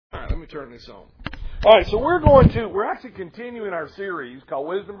turn this on. All right, so we're actually continuing our series called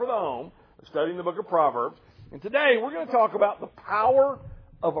Wisdom for the Home, studying the book of Proverbs. And today we're going to talk about the power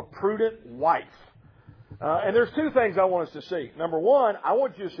of a prudent wife. And there's two things I want us to see. Number one, I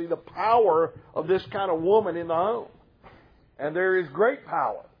want you to see the power of this kind of woman in the home. And there is great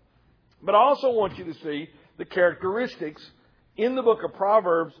power. But I also want you to see the characteristics in the book of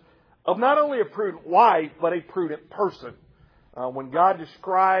Proverbs of not only a prudent wife, but a prudent person. When God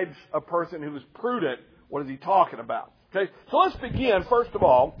describes a person who is prudent, what is He talking about? Okay, so let's begin, first of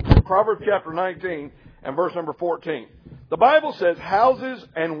all, Proverbs chapter 19 and verse number 14. The Bible says, houses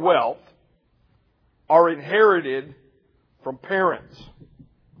and wealth are inherited from parents,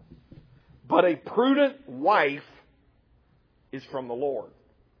 but a prudent wife is from the Lord.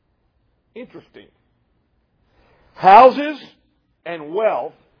 Interesting. Houses and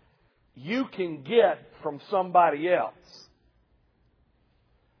wealth you can get from somebody else.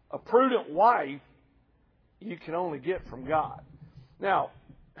 A prudent wife you can only get from God. Now,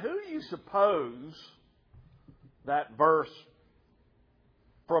 who do you suppose that verse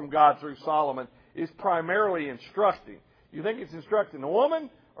from God through Solomon is primarily instructing? You think it's instructing the woman,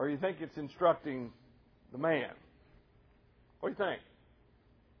 or you think it's instructing the man? What do you think?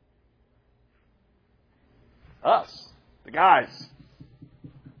 Us, the guys.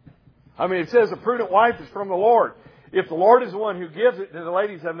 I mean, it says a prudent wife is from the Lord. If the Lord is the one who gives it, then the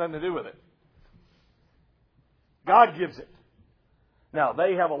ladies have nothing to do with it. God gives it. Now,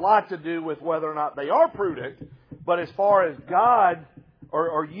 they have a lot to do with whether or not they are prudent, but as far as God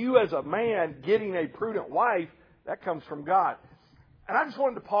or you as a man getting a prudent wife, that comes from God. And I just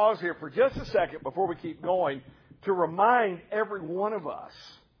wanted to pause here for just a second before we keep going to remind every one of us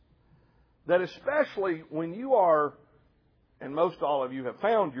that especially when you are, and most all of you have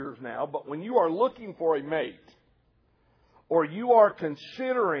found yours now, but when you are looking for a mate, or you are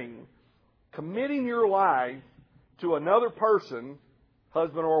considering committing your life to another person,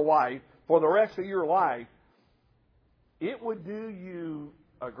 husband or wife, for the rest of your life, it would do you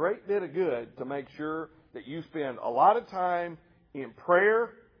a great bit of good to make sure that you spend a lot of time in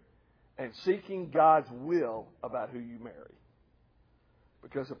prayer and seeking God's will about who you marry.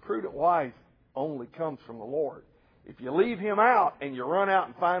 Because a prudent wife only comes from the Lord. If you leave Him out and you run out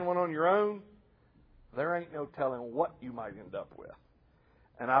and find one on your own, there ain't no telling what you might end up with.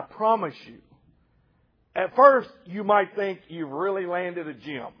 And I promise you, at first you might think you've really landed a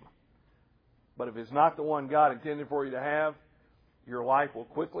gem. But if it's not the one God intended for you to have, your life will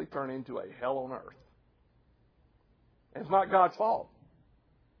quickly turn into a hell on earth. And it's not God's fault.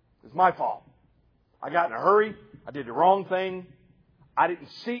 It's my fault. I got in a hurry. I did the wrong thing. I didn't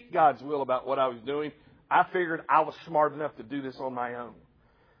seek God's will about what I was doing. I figured I was smart enough to do this on my own.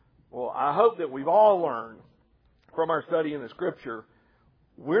 Well, I hope that we've all learned from our study in the Scripture,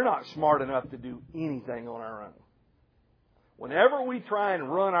 we're not smart enough to do anything on our own. Whenever we try and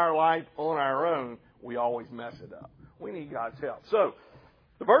run our life on our own, we always mess it up. We need God's help. So,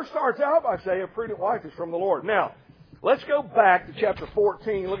 the verse starts out by saying, a prudent wife is from the Lord. Now, let's go back to chapter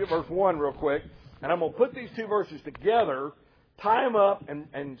 14. Look at verse 1 real quick. And I'm going to put these two verses together, tie them up,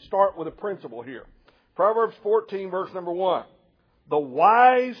 and start with a principle here. Proverbs 14, verse number 1. The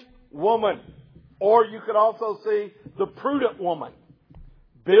wise woman, or you could also see the prudent woman,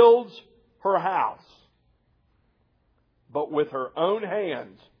 builds her house, but with her own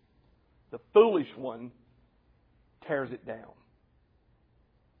hands, the foolish one tears it down.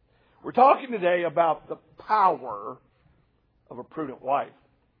 We're talking today about the power of a prudent wife.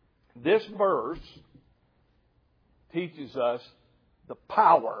 This verse teaches us the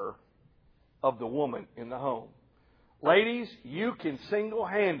power of the woman in the home. Ladies, you can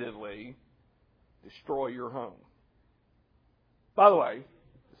single-handedly destroy your home. By the way,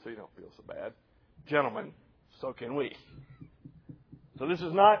 so you don't feel so bad, gentlemen, so can we. So this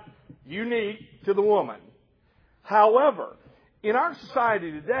is not unique to the woman. However, in our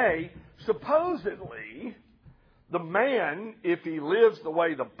society today, supposedly, the man, if he lives the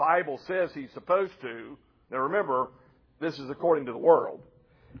way the Bible says he's supposed to, now remember, this is according to the world,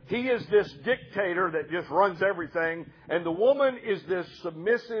 he is this dictator that just runs everything, and the woman is this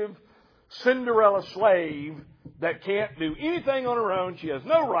submissive Cinderella slave that can't do anything on her own. She has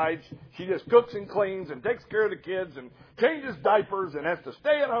no rights. She just cooks and cleans and takes care of the kids and changes diapers and has to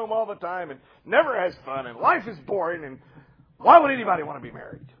stay at home all the time and never has fun, and life is boring, and why would anybody want to be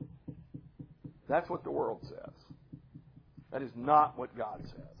married? That's what the world says. That is not what God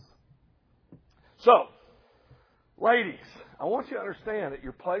says. So, ladies, I want you to understand that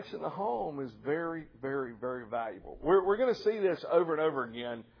your place in the home is very, very, very valuable. We're going to see this over and over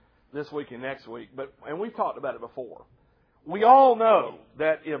again this week and next week, and we've talked about it before. we all know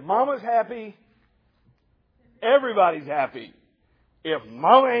that if Mama's happy, everybody's happy. If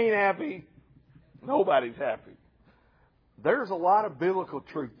Mama ain't happy, nobody's happy. There's a lot of biblical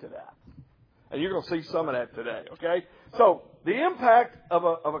truth to that. And you're going to see some of that today, okay? So, the impact of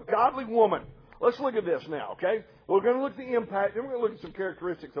a godly woman. Let's look at this now, okay? We're going to look at the impact, then we're going to look at some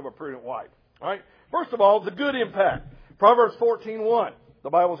characteristics of a prudent wife. All right? First of all, the good impact. Proverbs 14:1. The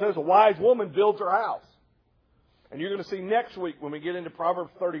Bible says, a wise woman builds her house. And you're going to see next week when we get into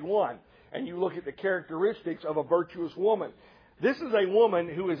Proverbs 31, and you look at the characteristics of a virtuous woman. This is a woman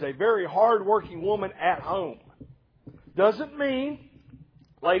who is a very hard-working woman at home. Doesn't mean,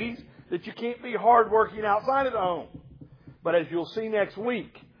 ladies, that you can't be hard-working outside of the home. But as you'll see next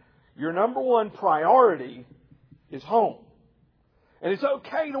week, your number one priority is home. And it's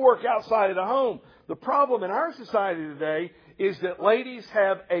okay to work outside of the home. The problem in our society today is that ladies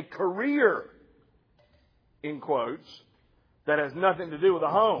have a career, in quotes, that has nothing to do with the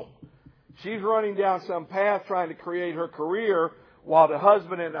home. She's running down some path trying to create her career while the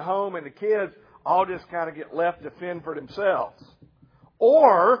husband and the home and the kids all just kind of get left to fend for themselves.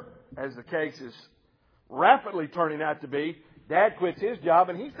 Or, as the case is rapidly turning out to be, Dad quits his job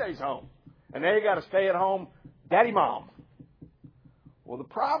and he stays home. And now you got to stay at home, daddy mom. Well, the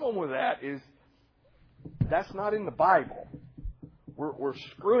problem with that is that's not in the Bible. We're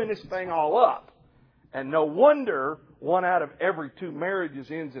screwing this thing all up. And no wonder 1 out of every 2 marriages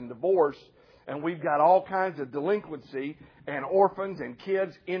ends in divorce. And we've got all kinds of delinquency and orphans and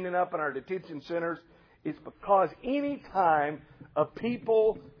kids ending up in our detention centers. It's because any time a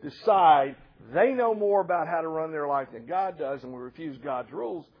people decide they know more about how to run their life than God does and we refuse God's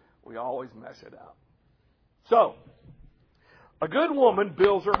rules, we always mess it up. So, a good woman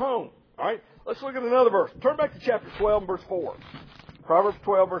builds her home. All right, let's look at another verse. Turn back to chapter 12 and verse 4. Proverbs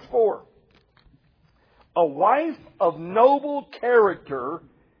 12 verse 4. A wife of noble character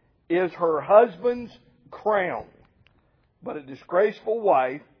is her husband's crown, but a disgraceful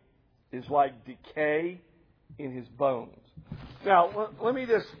wife is like decay in his bones. Now, let me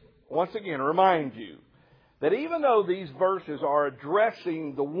just once again remind you that even though these verses are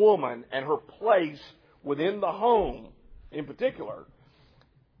addressing the woman and her place within the home in particular,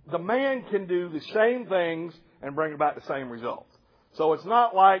 the man can do the same things and bring about the same results. So it's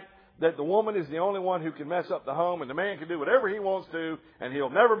not like that the woman is the only one who can mess up the home and the man can do whatever he wants to and he'll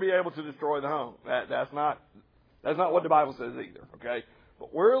never be able to destroy the home. That's not what the Bible says either, okay?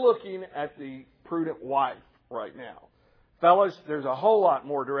 But we're looking at the prudent wife right now. Fellas, there's a whole lot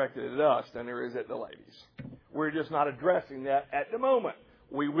more directed at us than there is at the ladies. We're just not addressing that at the moment.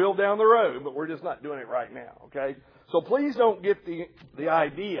 We will down the road, but we're just not doing it right now, okay? So please don't get the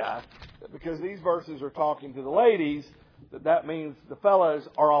idea that because these verses are talking to the ladies, that means the fellas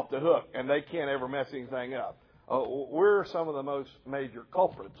are off the hook and they can't ever mess anything up. We're some of the most major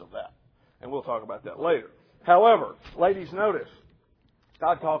culprits of that, and we'll talk about that later. However, ladies, notice,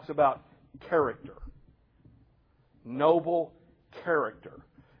 God talks about character. Noble character.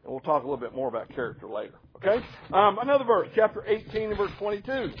 And we'll talk a little bit more about character later. Okay? Another verse, chapter 18 and verse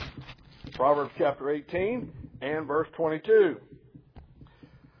 22. Proverbs chapter 18 and verse 22.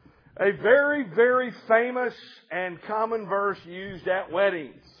 A very, very famous and common verse used at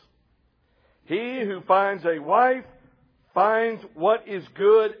weddings. He who finds a wife finds what is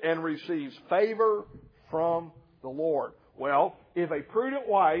good and receives favor from the Lord. Well, if a prudent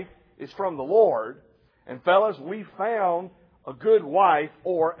wife is from the Lord, and fellas, we found a good wife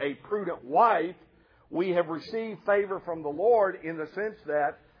or a prudent wife, we have received favor from the Lord in the sense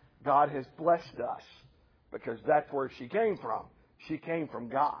that God has blessed us because that's where she came from. She came from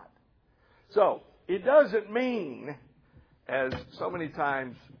God. So, it doesn't mean, as so many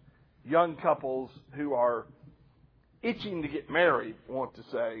times young couples who are itching to get married want to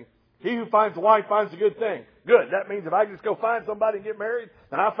say, he who finds a wife finds a good thing. Good. That means if I just go find somebody and get married,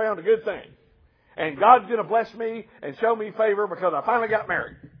 then I found a good thing. And God's going to bless me and show me favor because I finally got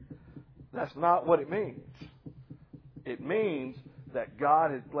married. That's not what it means. It means that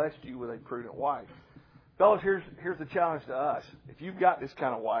God has blessed you with a prudent wife. Fellas, here's the challenge to us. If you've got this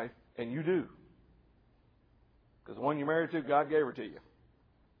kind of wife, and you do, because the one you're married to, God gave her to you.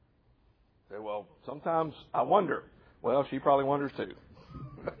 Say, well, sometimes I wonder. Well, she probably wonders too.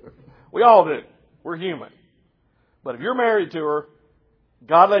 We all do. We're human. But if you're married to her,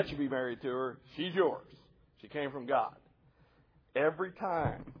 God let you be married to her. She's yours. She came from God. Every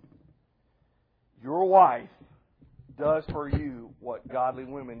time your wife does for you what godly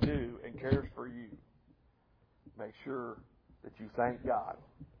women do and cares for you, make sure that you thank God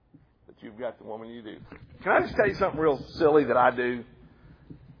that you've got the woman you do. Can I just tell you something real silly that I do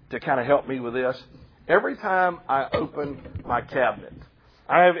to kind of help me with this? Every time I open my cabinet,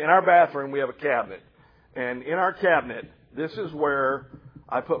 in our bathroom we have a cabinet, and in our cabinet, this is where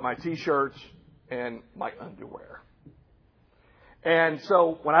I put my T-shirts and my underwear. And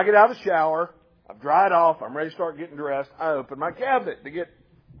so when I get out of the shower, I've dried off, I'm ready to start getting dressed, I open my cabinet to get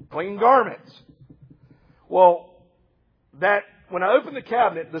clean garments. Well, when I open the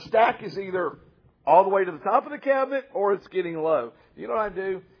cabinet, the stack is either all the way to the top of the cabinet or it's getting low. You know what I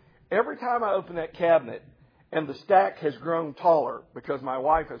do? Every time I open that cabinet and the stack has grown taller because my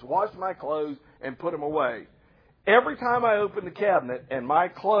wife has washed my clothes and put them away, every time I open the cabinet and my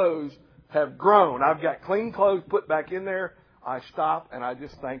clothes have grown, I've got clean clothes put back in there, I stop and I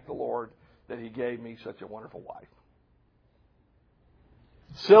just thank the Lord that He gave me such a wonderful wife.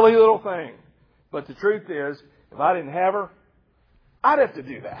 Silly little thing. But the truth is, if I didn't have her, I'd have to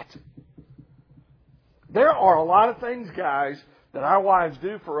do that. There are a lot of things, guys, that our wives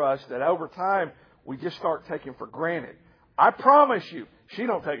do for us that over time we just start taking for granted. I promise you, she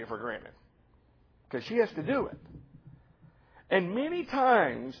don't take it for granted because she has to do it. And many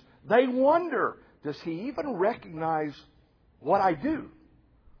times they wonder, does he even recognize what I do?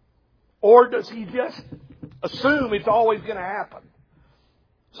 Or does he just assume it's always going to happen?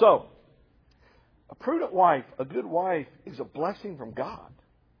 So, a prudent wife, a good wife, is a blessing from God.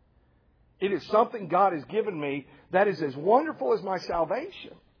 It is something God has given me that is as wonderful as my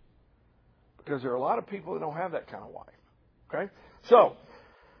salvation. Because there are a lot of people that don't have that kind of wife. Okay? So,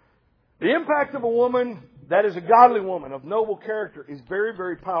 the impact of a woman that is a godly woman of noble character is very,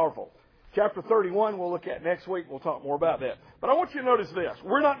 very powerful. Chapter 31 we'll look at next week. We'll talk more about that. But I want you to notice this.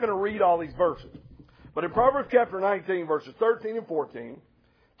 We're not going to read all these verses. But in Proverbs chapter 19, verses 13 and 14,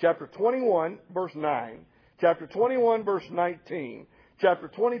 chapter 21, verse 9, chapter 21, verse 19, chapter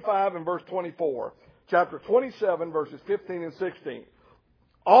 25 and verse 24, chapter 27, verses 15 and 16.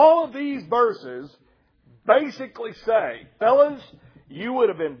 All of these verses basically say, fellas, you would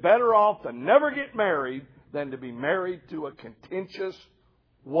have been better off to never get married than to be married to a contentious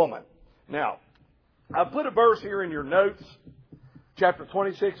woman. Now, I put a verse here in your notes, chapter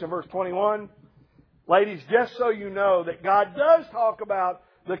 26 and verse 21. Ladies, just so you know that God does talk about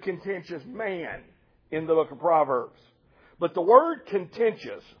the contentious man in the book of Proverbs. But the word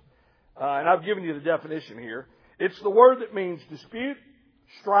contentious, and I've given you the definition here, it's the word that means dispute,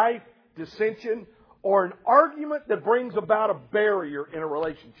 strife, dissension, or an argument that brings about a barrier in a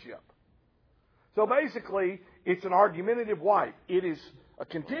relationship. So basically, it's an argumentative wife. It is a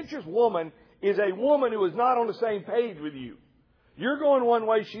contentious woman is a woman who is not on the same page with you. You're going one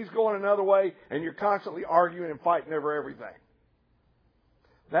way, she's going another way, and you're constantly arguing and fighting over everything.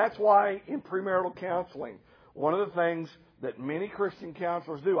 That's why in premarital counseling, one of the things that many Christian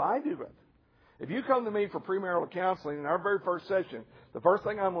counselors do, I do it. If you come to me for premarital counseling in our very first session, the first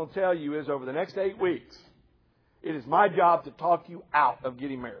thing I'm going to tell you is over the next 8 weeks, it is my job to talk you out of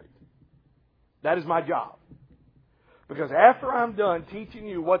getting married. That is my job. Because after I'm done teaching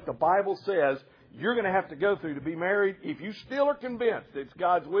you what the Bible says you're going to have to go through to be married, if you still are convinced it's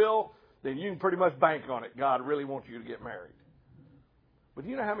God's will, then you can pretty much bank on it. God really wants you to get married. But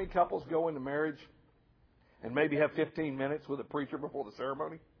do you know how many couples go into marriage and maybe have 15 minutes with a preacher before the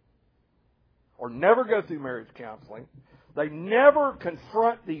ceremony? Or never go through marriage counseling. They never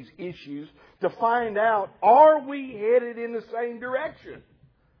confront these issues to find out, are we headed in the same direction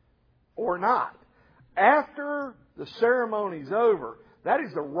or not? After the ceremony's over, that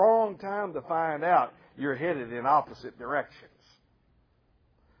is the wrong time to find out you're headed in opposite directions.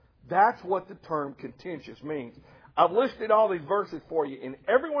 That's what the term contentious means. I've listed all these verses for you. In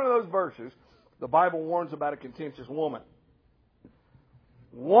every one of those verses, the Bible warns about a contentious woman.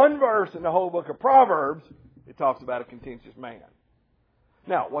 One verse in the whole book of Proverbs, it talks about a contentious man.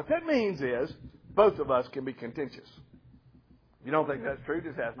 Now, what that means is, both of us can be contentious. If you don't think that's true,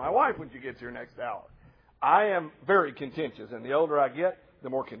 just ask my wife when she gets here next hour. I am very contentious, and the older I get, the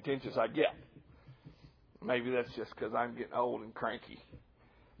more contentious I get. Maybe that's just because I'm getting old and cranky.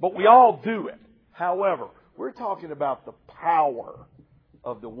 But we all do it. However, we're talking about the power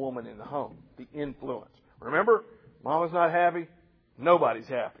of the woman in the home, the influence. Remember, mama's not happy, nobody's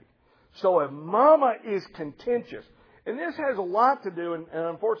happy. So if mama is contentious, and this has a lot to do, and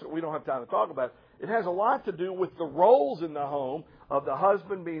unfortunately we don't have time to talk about it, it has a lot to do with the roles in the home of the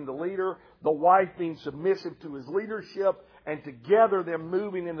husband being the leader, the wife being submissive to his leadership, and together them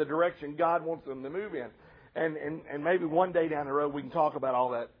moving in the direction God wants them to move in. And maybe one day down the road we can talk about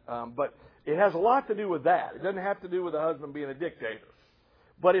all that. But it has a lot to do with that. It doesn't have to do with the husband being a dictator.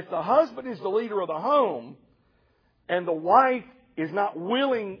 But if the husband is the leader of the home and the wife is not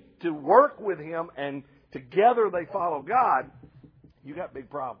willing to work with him and together they follow God, you got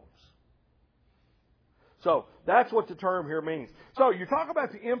big problems. So that's what the term here means. So you talk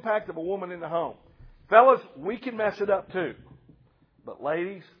about the impact of a woman in the home. Fellas, we can mess it up too. But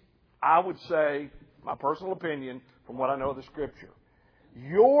ladies, I would say, my personal opinion, from what I know of the Scripture,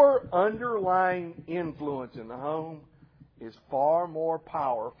 your underlying influence in the home is far more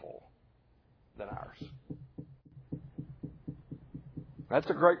powerful than ours. That's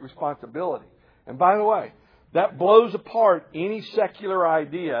a great responsibility. And by the way, that blows apart any secular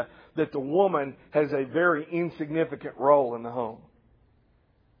idea that the woman has a very insignificant role in the home.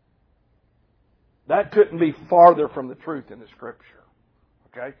 That couldn't be farther from the truth in the Scripture.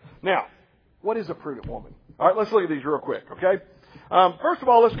 Okay? Now, what is a prudent woman? All right, let's look at these real quick. Okay? First of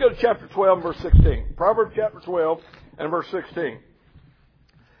all, let's go to chapter 12 and verse 16. Proverbs chapter 12 and verse 16.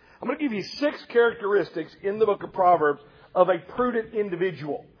 I'm going to give you 6 characteristics in the book of Proverbs of a prudent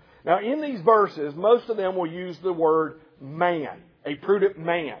individual. Now, in these verses, most of them will use the word man, a prudent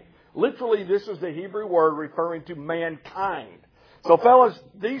man. Literally, this is the Hebrew word referring to mankind. So, fellas,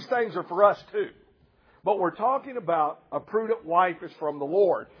 these things are for us too. But we're talking about a prudent wife is from the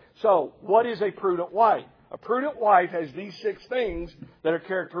Lord. So, what is a prudent wife? A prudent wife has these 6 things that are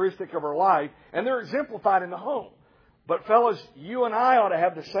characteristic of her life, and they're exemplified in the home. But, fellas, you and I ought to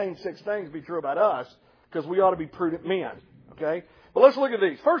have the same 6 things be true about us, because we ought to be prudent men. Okay? But let's look at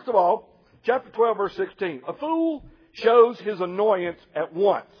these. First of all, chapter 12, verse 16. A fool shows his annoyance at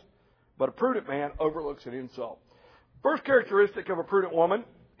once, but a prudent man overlooks an insult. First characteristic of a prudent woman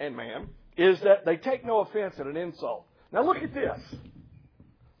and man is that they take no offense at an insult. Now look at this.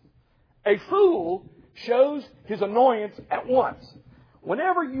 A fool shows his annoyance at once.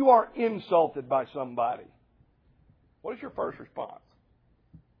 Whenever you are insulted by somebody, what is your first response?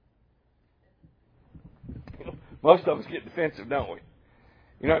 Most of us get defensive, don't we?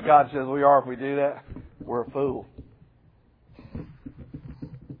 You know what God says we are if we do that? We're a fool.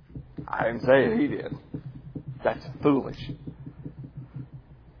 I didn't say it, He did. That's foolish.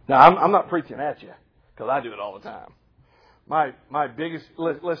 Now, I'm not preaching at you, because I do it all the time. My biggest,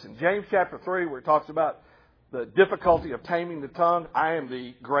 listen, James chapter 3, where it talks about the difficulty of taming the tongue, I am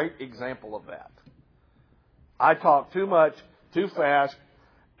the great example of that. I talk too much, too fast,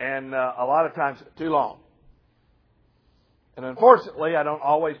 and a lot of times too long. And unfortunately, I don't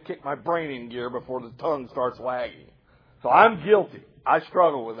always kick my brain in gear before the tongue starts wagging. So I'm guilty. I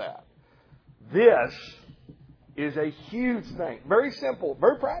struggle with that. This is a huge thing. Very simple,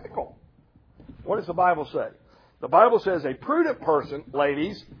 very practical. What does the Bible say? The Bible says a prudent person,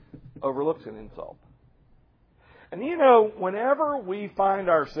 ladies, overlooks an insult. And you know, whenever we find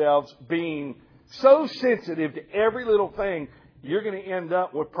ourselves being so sensitive to every little thing, you're going to end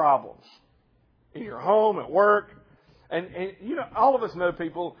up with problems. In your home, at work. And you know, all of us know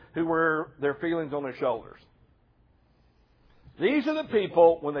people who wear their feelings on their shoulders. These are the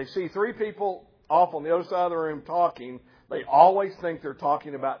people, when they see 3 people off on the other side of the room talking, they always think they're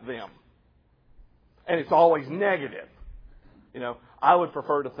talking about them. And it's always negative. You know, I would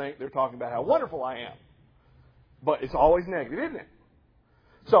prefer to think they're talking about how wonderful I am. But it's always negative, isn't it?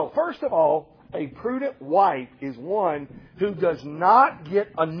 So, first of all, a prudent wife is one who does not get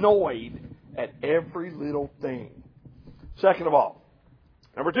annoyed at every little thing. Second of all,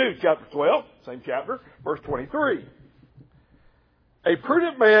 number 2, chapter 12, same chapter, verse 23. A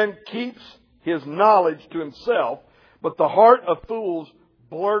prudent man keeps his knowledge to himself, but the heart of fools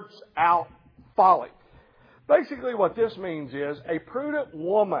blurts out folly. Basically what this means is a prudent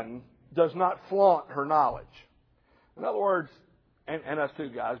woman does not flaunt her knowledge. In other words, and us too,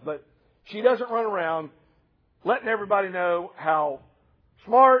 guys, but she doesn't run around letting everybody know how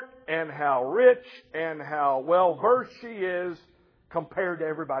smart and how rich and how well-versed she is compared to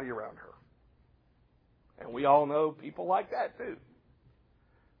everybody around her. And we all know people like that too.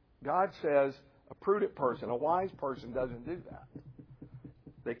 God says a prudent person, a wise person doesn't do that.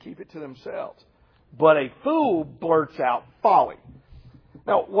 They keep it to themselves. But a fool blurts out folly.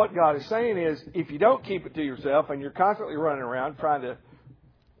 Now, what God is saying is, if you don't keep it to yourself and you're constantly running around trying to,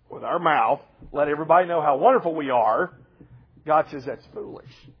 with our mouth, let everybody know how wonderful we are, God says that's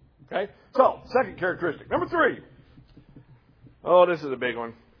foolish. Okay? So, second characteristic. Number 3. Oh, this is a big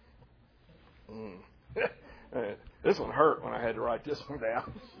one. This one hurt when I had to write this one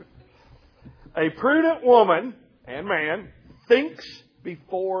down. A prudent woman and man thinks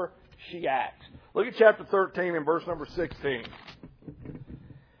before she acts. Look at chapter 13 and verse number 16.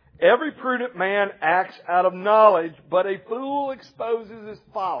 Every prudent man acts out of knowledge, but a fool exposes his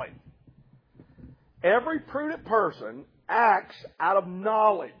folly. Every prudent person acts out of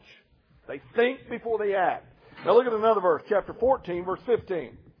knowledge. They think before they act. Now look at another verse, chapter 14, verse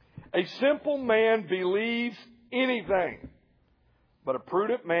 15. A simple man believes anything, but a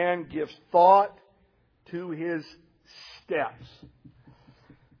prudent man gives thought to his steps.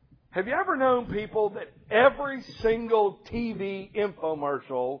 Have you ever known people that every single TV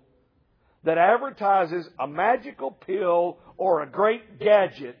infomercial that advertises a magical pill or a great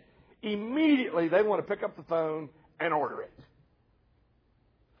gadget, immediately they want to pick up the phone and order it?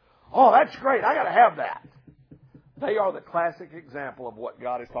 Oh, that's great. I got to have that. They are the classic example of what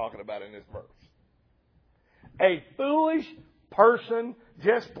God is talking about in this verse. A foolish person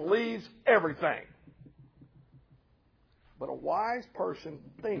just believes everything. But a wise person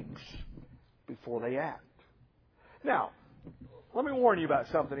thinks before they act. Now, let me warn you about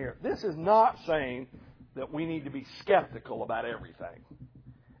something here. This is not saying that we need to be skeptical about everything.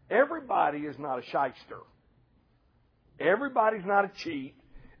 Everybody is not a shyster. Everybody's not a cheat.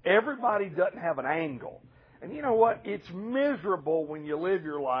 Everybody doesn't have an angle. And you know what? It's miserable when you live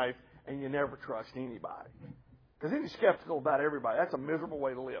your life and you never trust anybody. Because then you're skeptical about everybody. That's a miserable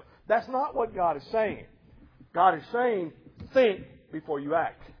way to live. That's not what God is saying. God is saying, think before you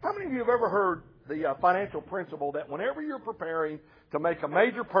act. How many of you have ever heard the financial principle that whenever you're preparing to make a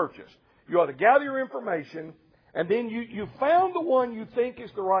major purchase, you ought to gather your information, and then you found the one you think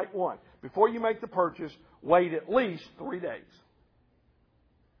is the right one. Before you make the purchase, wait at least 3 days.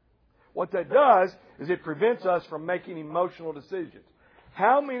 What that does is it prevents us from making emotional decisions.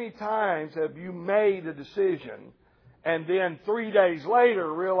 How many times have you made a decision and then 3 days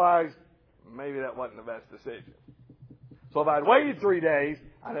later realized maybe that wasn't the best decision? So if I'd waited 3 days,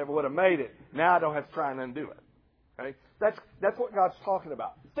 I never would have made it. Now I don't have to try and undo it. Okay? That's what God's talking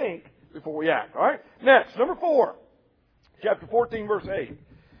about. Think before we act. All right? Next, number 4, chapter 14, verse 8.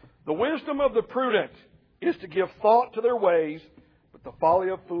 The wisdom of the prudent is to give thought to their ways, but the folly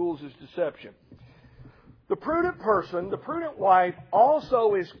of fools is deception. The prudent person, the prudent wife,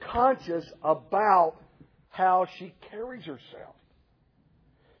 also is conscious about how she carries herself.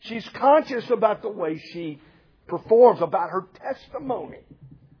 She's conscious about the way she performs, about her testimony.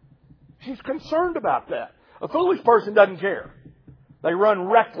 She's concerned about that. A foolish person doesn't care. They run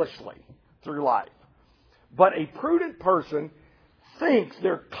recklessly through life. But a prudent person thinks,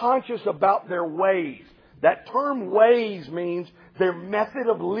 they're conscious about their ways. That term ways means their method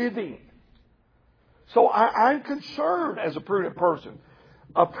of living. So I'm concerned as a prudent person.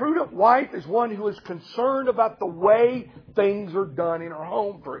 A prudent wife is one who is concerned about the way things are done in her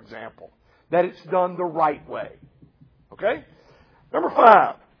home, for example. That it's done the right way. Okay? Number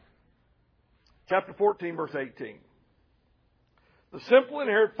 5. Chapter 14, verse 18. The simple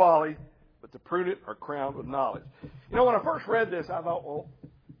inherit folly, but the prudent are crowned with knowledge. You know, when I first read this, I thought, well,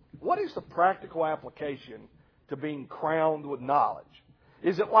 what is the practical application to being crowned with knowledge?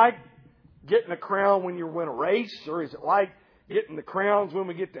 Is it like getting a crown when you win a race? Or is it like getting the crowns when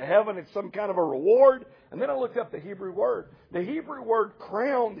we get to heaven? It's some kind of a reward. And then I looked up the Hebrew word. The Hebrew word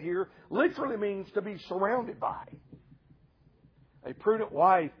crowned here literally means to be surrounded by. A prudent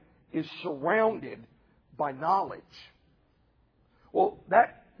wife is surrounded by knowledge. Well,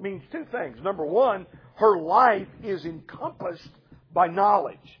 that means 2 things. Number 1, her life is encompassed by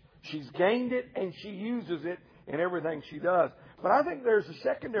knowledge. She's gained it and she uses it in everything she does. But I think there's a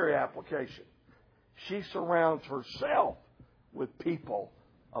secondary application. She surrounds herself with people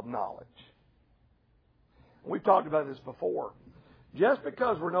of knowledge. We've talked about this before. Just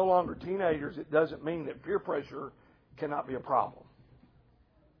because we're no longer teenagers, it doesn't mean that peer pressure cannot be a problem.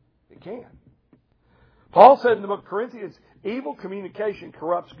 It can. Paul said in the book of Corinthians, evil communication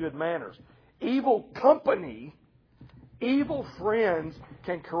corrupts good manners. Evil company, evil friends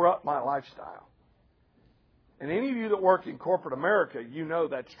can corrupt my lifestyle. And any of you that work in corporate America, you know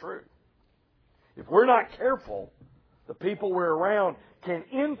that's true. If we're not careful, the people we're around can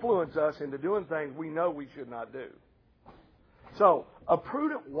influence us into doing things we know we should not do. So, a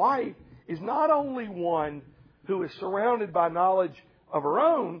prudent wife is not only one who is surrounded by knowledge of her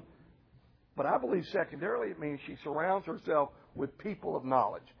own, but I believe secondarily it means she surrounds herself with people of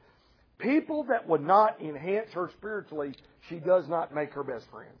knowledge. People that would not enhance her spiritually, she does not make her best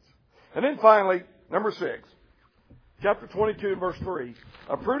friends. And then finally, number 6, chapter 22 and verse 3,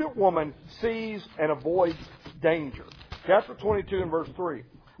 a prudent woman sees and avoids danger. Chapter 22 and verse 3,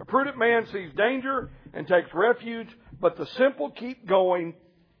 a prudent man sees danger and takes refuge, but the simple keep going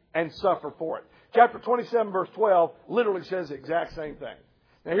and suffer for it. Chapter 27 verse 12 literally says the exact same thing.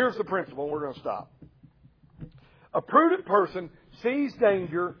 Now here's the principle, and we're going to stop. A prudent person sees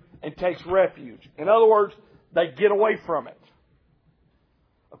danger and takes refuge. In other words, they get away from it.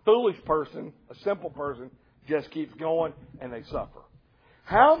 A foolish person, a simple person, just keeps going and they suffer.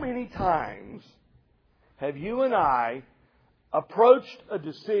 How many times have you and I approached a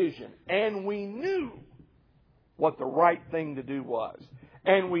decision and we knew what the right thing to do was?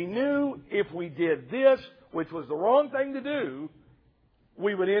 And we knew if we did this, which was the wrong thing to do,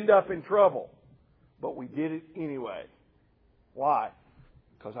 we would end up in trouble. But we did it anyway. Why?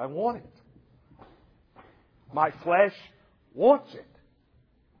 Because I want it. My flesh wants it.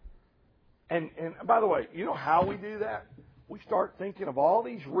 And by the way, you know how we do that? We start thinking of all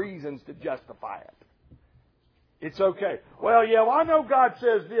these reasons to justify it. It's okay. Well, I know God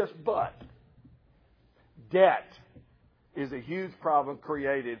says this, but debt is a huge problem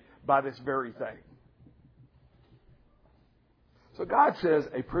created by this very thing. So God says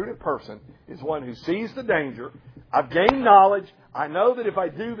a prudent person is one who sees the danger. I've gained knowledge. I know that if I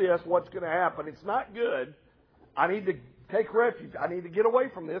do this, what's going to happen? It's not good. I need to take refuge. I need to get away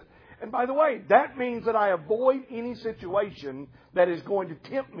from this. And by the way, that means that I avoid any situation that is going to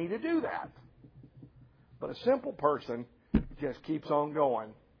tempt me to do that. But a simple person just keeps on going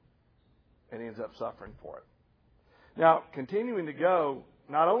and ends up suffering for it. Now, continuing to go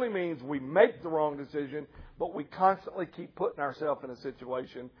not only means we make the wrong decision, but we constantly keep putting ourselves in a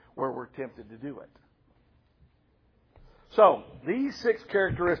situation where we're tempted to do it. So, these 6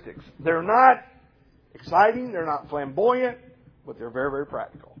 characteristics, they're not exciting, they're not flamboyant, but they're very, very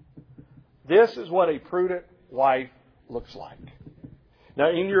practical. This is what a prudent wife looks like. Now,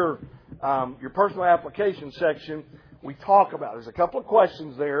 in your personal application section, we talk about, there's a couple of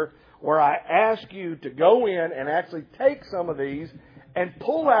questions there where I ask you to go in and actually take some of these and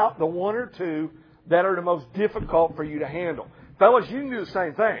pull out the 1 or 2 that are the most difficult for you to handle. Fellas, you can do the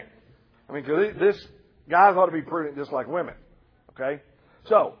same thing. I mean, because guys ought to be prudent just like women. Okay?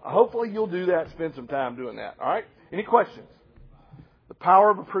 So, hopefully you'll do that, spend some time doing that. All right? Any questions? The power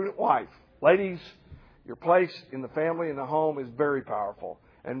of a prudent wife. Ladies, your place in the family and the home is very powerful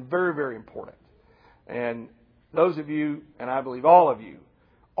and very, very important. And those of you, and I believe all of you,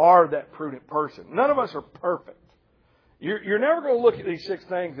 are that prudent person. None of us are perfect. You're never going to look at these 6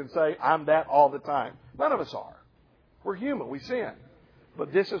 things and say, I'm that all the time. None of us are. We're human. We sin.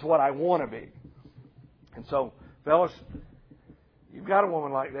 But this is what I want to be. And so, fellas, you've got a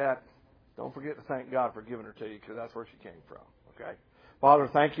woman like that. Don't forget to thank God for giving her to you, because that's where she came from. Okay? Father,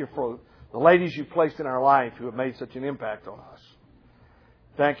 thank you for the ladies you've placed in our life who have made such an impact on us.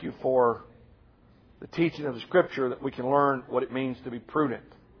 Thank you for the teaching of the Scripture that we can learn what it means to be prudent,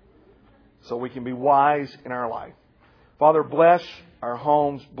 so we can be wise in our life. Father, bless our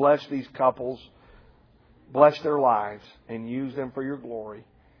homes, bless these couples, bless their lives, and use them for your glory.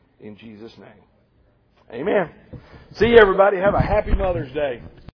 In Jesus' name. Amen. See you, everybody. Have a happy Mother's Day.